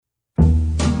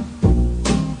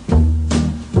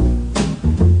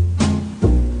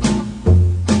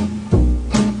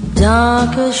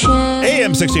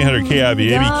AM 1600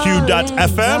 KIV,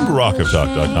 ABQ.FM,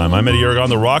 rockoftalk.com. I'm Eddy Aragon,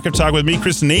 the Rock of Talk with me,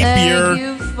 Chris Napier,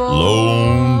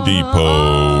 Loan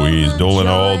Depot. He's doling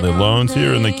all the loans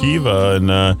here in the Kiva and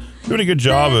doing a good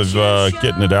job of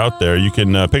getting it out there. You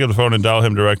can pick up the phone and dial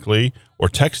him directly or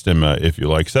text him if you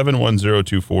like,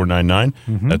 710-2499.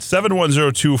 That's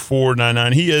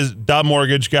 710-2499. He is the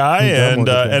mortgage guy, and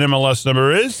NMLS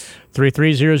number is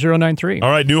 330093. All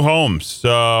right, new homes.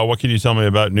 What can you tell me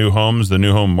about new homes, the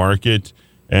new home market?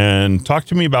 And talk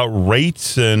to me about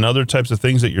rates and other types of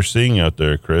things that you're seeing out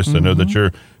there, Chris. I know that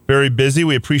you're very busy.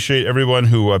 We appreciate everyone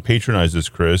who patronizes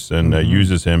Chris and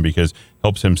uses him because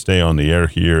helps him stay on the air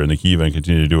here in the Kiva and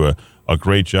continue to do a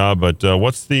great job. But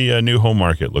what's the new home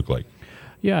market look like?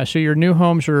 Yeah, so your new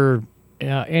homes are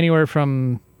anywhere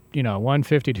from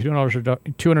 $150 to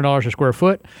 $200 a square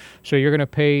foot. So you're going to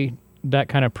pay that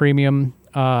kind of premium.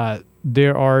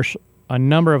 There are a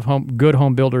number of good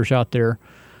home builders out there.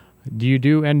 You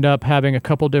do end up having a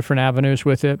couple different avenues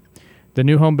with it. The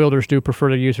new home builders do prefer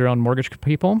to use their own mortgage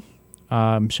people,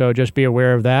 so just be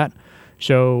aware of that.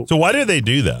 So why do they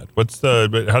do that?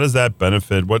 How does that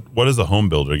benefit? What does the home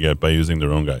builder get by using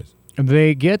their own guys?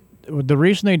 The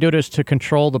reason they do it is to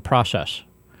control the process,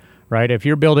 right? If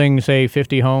you're building, say,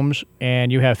 50 homes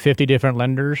and you have 50 different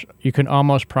lenders, you can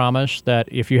almost promise that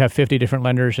if you have 50 different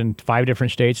lenders in 5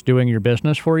 different states doing your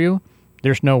business for you,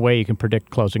 there's no way you can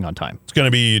predict closing on time. It's going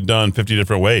to be done 50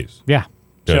 different ways. Yeah.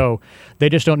 Okay. So they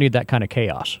just don't need that kind of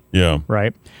chaos. Yeah.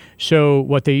 Right? So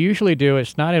what they usually do,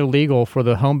 it's not illegal for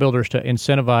the home builders to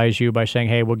incentivize you by saying,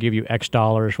 hey, we'll give you X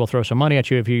dollars, we'll throw some money at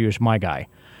you if you use my guy.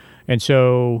 And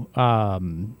so,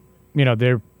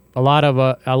 there a lot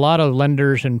of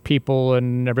lenders and people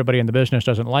and everybody in the business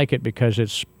doesn't like it because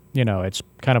it's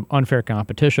kind of unfair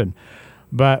competition.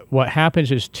 But what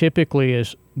happens is typically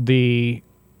is the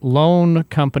loan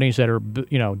companies that are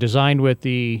designed with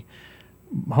the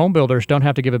home builders don't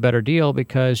have to give a better deal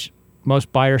because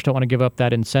most buyers don't want to give up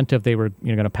that incentive they were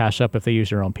going to pass up if they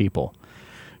use their own people.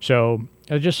 So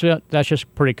that's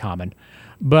just pretty common.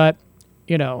 But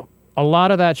a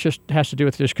lot of that just has to do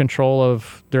with this control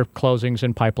of their closings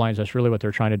and pipelines. That's really what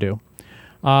they're trying to do.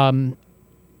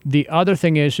 The other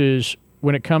thing is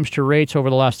when it comes to rates over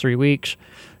the last 3 weeks,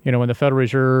 when the Federal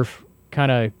Reserve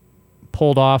kind of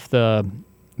pulled off the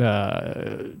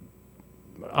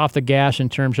gas in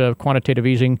terms of quantitative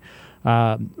easing,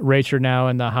 rates are now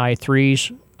in the high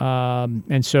 3s.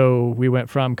 And so we went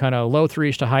from kind of low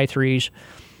 3s to high 3s.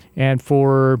 And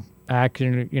for kind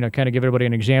of give everybody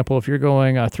an example. If you're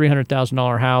going a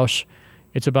 $300,000 house,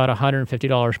 it's about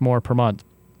 $150 more per month.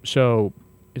 So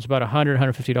it's about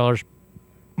 $150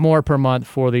 more per month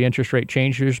for the interest rate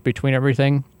changes between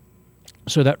everything.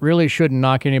 So that really shouldn't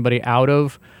knock anybody out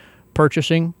of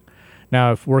purchasing.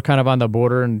 Now, if we're kind of on the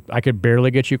border and I could barely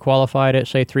get you qualified at,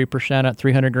 say, 3% at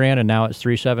 $300,000 and now it's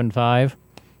 $375,000,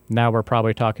 now we're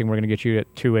probably talking we're going to get you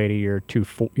at $280,000 or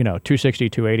 $260,000,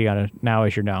 $280,000 on now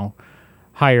as your now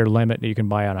higher limit that you can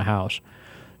buy on a house.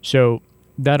 So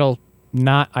that'll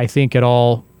not, I think, at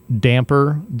all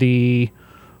damper the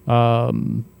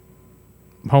home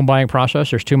buying process.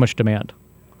 There's too much demand.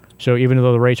 So even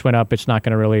though the rates went up, it's not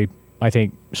going to really, I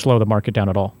think, slow the market down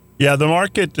at all. Yeah, the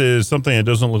market is something that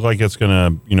doesn't look like it's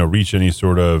going to, reach any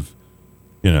sort of,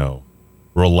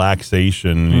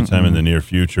 relaxation anytime in the near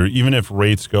future, even if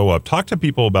rates go up. Talk to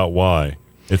people about why.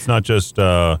 It's not just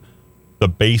the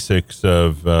basics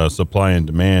of supply and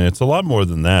demand. It's a lot more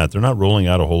than that. They're not rolling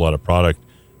out a whole lot of product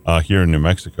here in New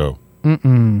Mexico.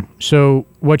 So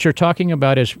what you're talking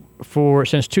about is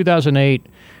since 2008,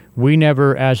 we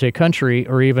never as a country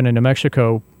or even in New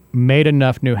Mexico made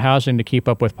enough new housing to keep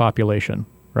up with population,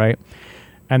 right?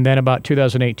 And then about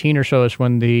 2018 or so is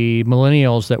when the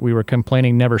millennials that we were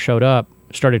complaining never showed up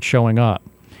started showing up.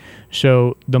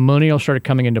 So the millennials started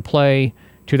coming into play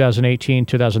 2018,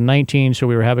 2019, so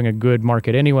we were having a good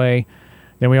market anyway.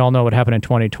 Then we all know what happened in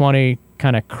 2020,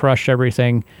 kind of crushed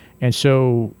everything. And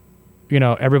so,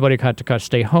 everybody had to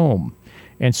stay home.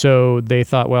 And so they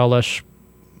thought, well, let's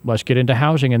get into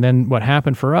housing. And then what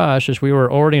happened for us is we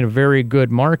were already in a very good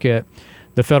market.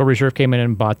 The Federal Reserve came in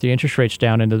and bought the interest rates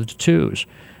down into the 2s.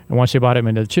 And once they bought them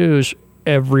into the 2s,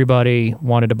 everybody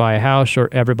wanted to buy a house or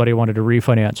everybody wanted to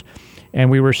refinance. And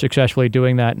we were successfully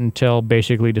doing that until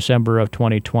basically December of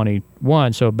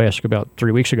 2021, so basically about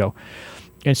 3 weeks ago.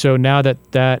 And so now that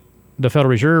the Federal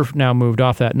Reserve now moved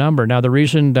off that number. Now, the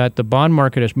reason that the bond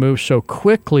market has moved so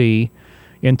quickly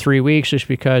in 3 weeks is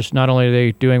because not only are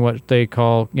they doing what they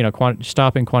call,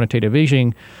 stopping quantitative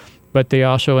easing, but they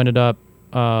also ended up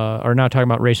are now talking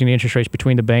about raising the interest rates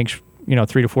between the banks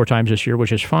 3 to 4 times this year,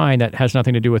 which is fine. That has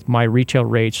nothing to do with my retail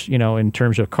rates, in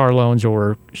terms of car loans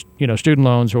or, student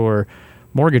loans or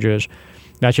mortgages.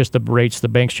 That's just the rates the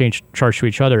banks charge to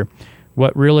each other.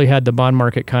 What really had the bond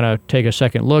market kind of take a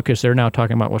second look is they're now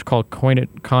talking about what's called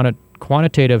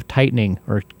quantitative tightening,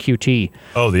 or QT.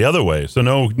 Oh, the other way. So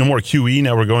no more QE.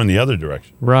 Now we're going the other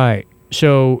direction. Right.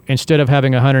 So instead of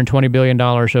having $120 billion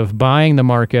of buying the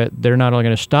market, they're not only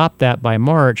going to stop that by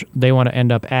March, they want to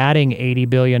end up adding $80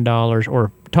 billion,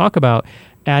 or talk about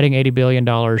adding $80 billion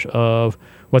of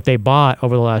what they bought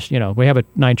over the last, we have a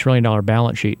 $9 trillion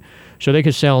balance sheet. So they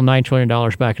could sell $9 trillion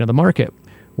back into the market.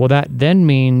 Well, that then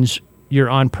means you're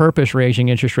on purpose raising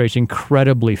interest rates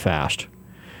incredibly fast.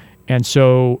 And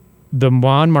so the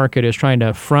bond market is trying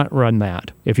to front run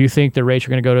that. If you think the rates are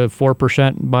going to go to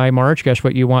 4% by March, guess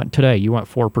what you want today? You want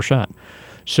 4%.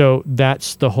 So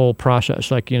that's the whole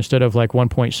process. Like instead of like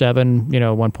 1.7,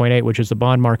 1.8, which is the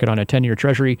bond market on a 10-year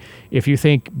treasury, if you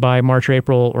think by March,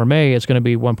 April, or May, it's going to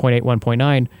be 1.8,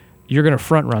 1.9, you're going to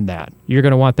front run that. You're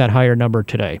going to want that higher number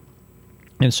today.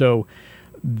 And so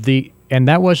and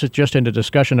that was just in the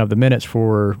discussion of the minutes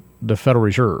for the Federal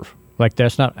Reserve. Like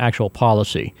that's not actual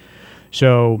policy.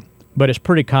 So, but it's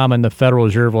pretty common the Federal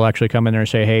Reserve will actually come in there and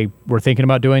say, hey, we're thinking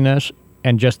about doing this,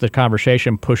 and just the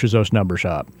conversation pushes those numbers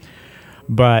up.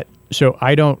 But so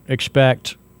I don't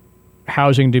expect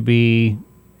housing to be,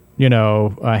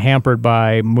 hampered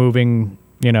by moving,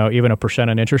 even a percent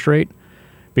on interest rate,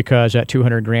 because at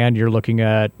 $200,000 you're looking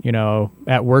at,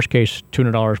 at worst case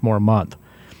 $200 more a month,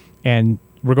 and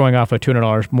we're going off of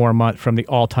 $200 more a month from the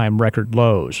all-time record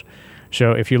lows.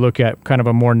 So if you look at kind of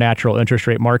a more natural interest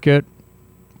rate market,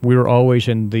 we were always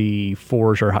in the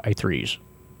 4s or high 3s.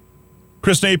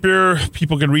 Chris Napier,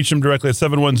 people can reach him directly at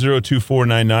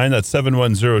 710-2499. That's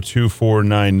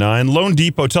 710-2499. Loan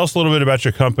Depot, tell us a little bit about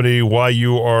your company, why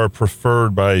you are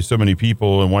preferred by so many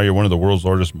people, and why you're one of the world's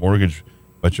largest mortgage,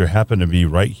 but you happen to be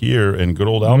right here in good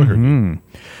old Albuquerque. Mm-hmm.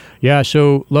 Yeah,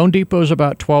 so Loan Depot is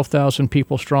about 12,000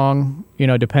 people strong.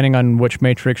 Depending on which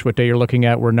matrix, what day you're looking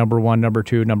at, we're number 1, number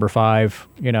 2, number 5,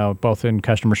 both in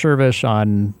customer service,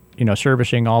 on,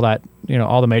 servicing, all that,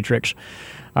 all the matrix.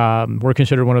 We're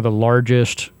considered one of the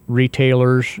largest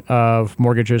retailers of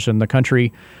mortgages in the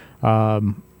country.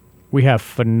 We have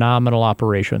phenomenal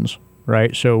operations,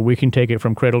 right? So we can take it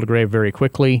from cradle to grave very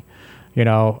quickly.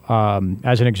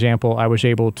 As an example, I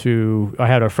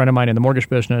had a friend of mine in the mortgage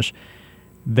business.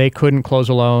 They couldn't close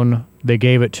a loan. They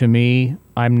gave it to me.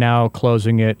 I'm now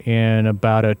closing it in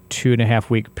about a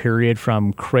 2.5-week period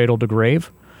from cradle to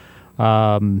grave.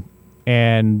 And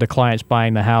the client's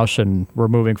buying the house, and we're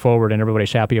moving forward, and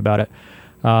everybody's happy about it.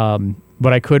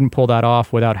 But I couldn't pull that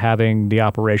off without having the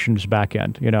operations back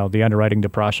end, the underwriting, the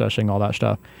processing, all that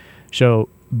stuff. So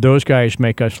those guys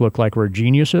make us look like we're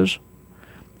geniuses.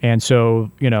 And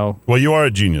so, Well, you are a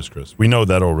genius, Chris. We know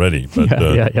that already.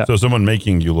 But, yeah. So someone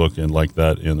making you look like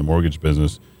that in the mortgage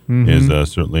business is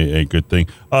certainly a good thing.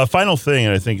 Final thing,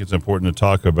 and I think it's important to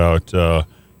talk about, the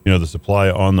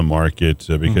supply on the market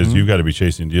because you've got to be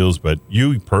chasing deals. But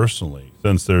you personally,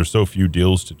 since there's so few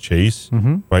deals to chase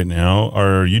right now,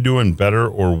 are you doing better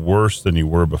or worse than you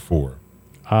were before?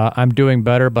 I'm doing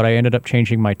better, but I ended up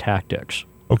changing my tactics.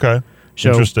 Okay.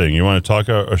 So, interesting. You want to talk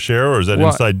a share, or is that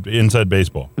inside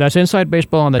baseball? That's inside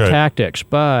baseball on the tactics.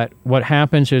 But what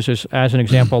happens is, as an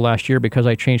example, last year, because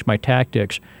I changed my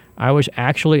tactics, I was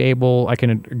actually I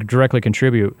can directly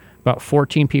contribute about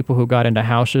 14 people who got into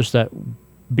houses that,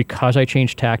 because I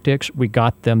changed tactics, we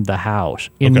got them the house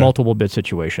in multiple bid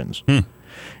situations.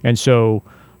 And so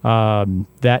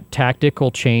that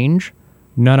tactical change,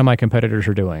 none of my competitors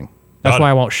are doing. That's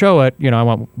why I won't show it. I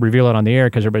won't reveal it on the air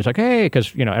because everybody's like, hey,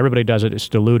 because, everybody does it. It's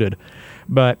diluted.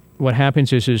 But what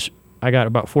happens is I got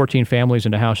about 14 families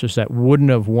into houses that wouldn't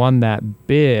have won that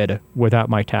bid without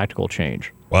my tactical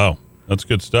change. Wow. That's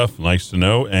good stuff. Nice to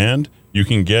know. And you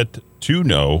can get to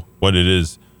know what it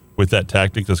is with that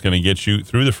tactic that's going to get you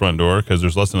through the front door, because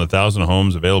there's less than 1,000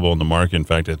 homes available in the market. In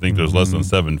fact, I think there's less than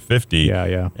 750.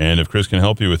 Yeah. And if Chris can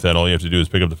help you with that, all you have to do is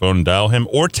pick up the phone and dial him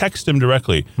or text him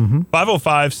directly.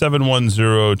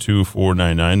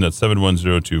 505-710-2499. That's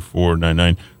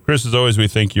 710-2499. Chris, as always, we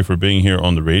thank you for being here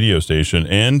on the radio station.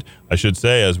 And I should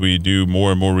say, as we do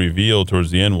more and more reveal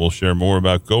towards the end, we'll share more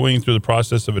about going through the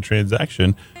process of a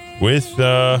transaction with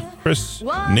Chris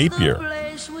Napier.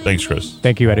 Thanks, Chris.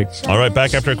 Thank you, Eddie. All right,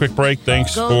 back after a quick break.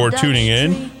 Thanks for tuning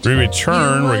in. When we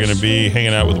return, we're going to be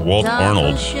hanging out with Walt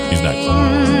Arnold. He's next.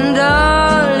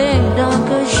 Darling, don't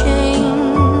be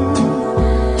ashamed.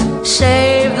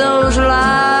 Say